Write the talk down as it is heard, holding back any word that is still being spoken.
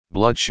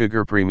Blood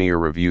Sugar Premier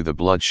Review. The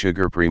Blood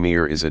Sugar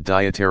Premier is a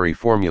dietary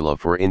formula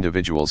for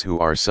individuals who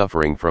are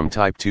suffering from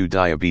type 2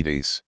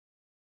 diabetes.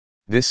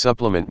 This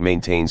supplement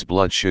maintains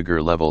blood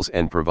sugar levels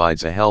and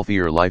provides a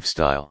healthier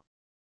lifestyle.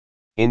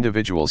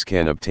 Individuals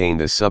can obtain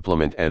this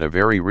supplement at a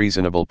very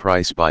reasonable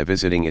price by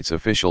visiting its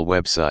official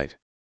website.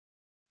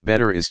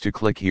 Better is to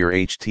click here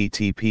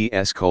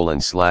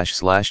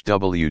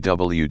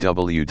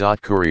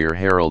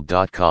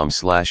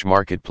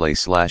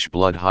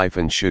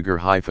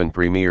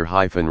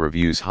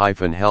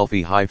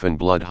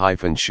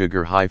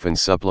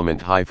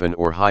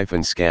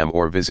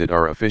or visit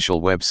our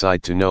official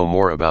website to know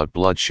more about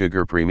Blood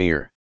Sugar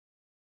Premier.